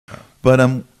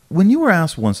But when you were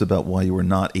asked once about why you were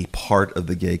not a part of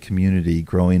the gay community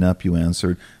growing up, you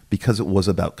answered, because it was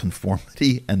about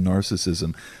conformity and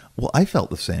narcissism. Well, I felt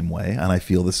the same way, and I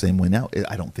feel the same way now.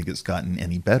 I don't think it's gotten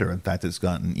any better. In fact, it's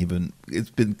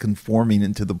been conforming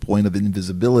into the point of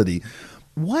invisibility.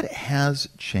 What has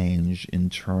changed in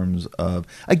terms of,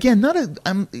 again,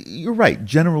 you're right,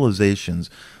 generalizations,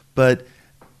 but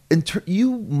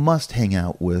you must hang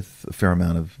out with a fair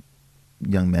amount of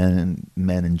young men and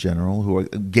men in general who are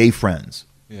gay friends.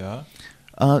 Yeah.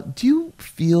 Do you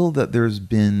feel that there's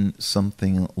been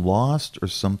something lost or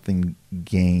something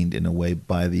gained in a way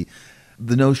by the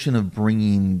notion of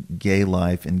bringing gay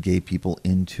life and gay people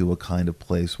into a kind of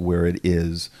place where it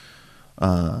is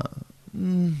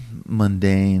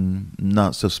mundane,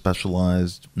 not so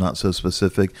specialized, not so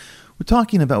specific? We're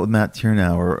talking about with Matt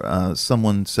Tiernauer,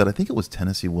 someone said, I think it was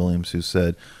Tennessee Williams, who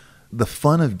said, the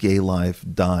fun of gay life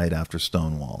died after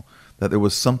Stonewall. That there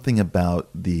was something about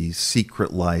the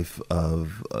secret life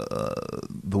of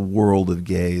the world of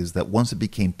gays that once it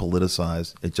became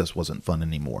politicized, it just wasn't fun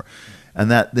anymore. And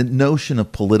that the notion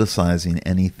of politicizing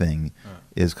anything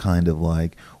is kind of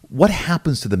like, what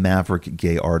happens to the maverick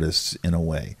gay artists in a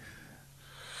way?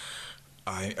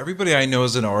 Everybody I know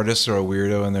is an artist or a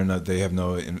weirdo, and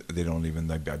they don't even,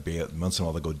 once in a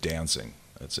while they go dancing.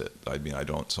 That's it. I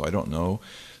don't know.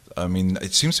 I mean,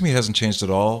 it seems to me it hasn't changed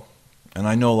at all. And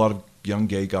I know a lot of young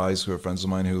gay guys who are friends of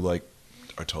mine who are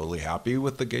totally happy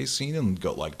with the gay scene and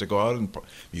like to go out and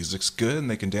music's good and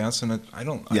they can dance, and I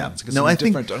don't think it's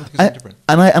different.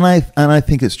 And I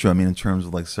think it's true. I mean, in terms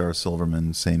of like Sarah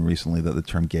Silverman saying recently that the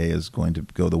term gay is going to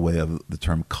go the way of the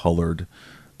term colored,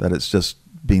 that it's just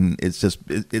being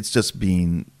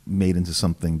made into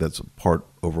something that's part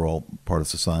of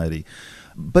society.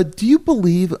 But do you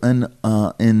believe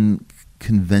in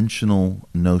conventional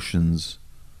notions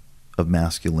of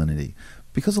masculinity?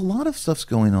 Because a lot of stuff's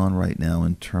going on right now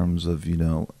in terms of,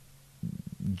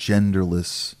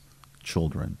 genderless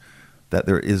children, that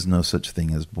there is no such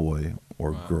thing as boy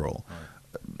or girl. Right.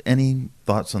 Any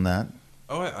thoughts on that?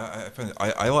 Oh,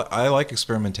 I like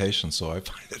experimentation, so I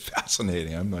find it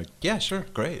fascinating. I'm like, yeah, sure,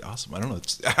 great, awesome. I don't know.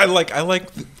 I like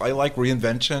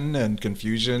reinvention and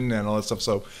confusion and all that stuff.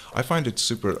 So I find it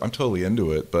super. I'm totally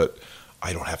into it, but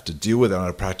I don't have to deal with it on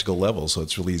a practical level, so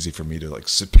it's really easy for me to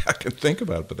sit back and think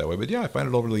about it that way. But yeah, I find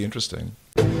it all really interesting.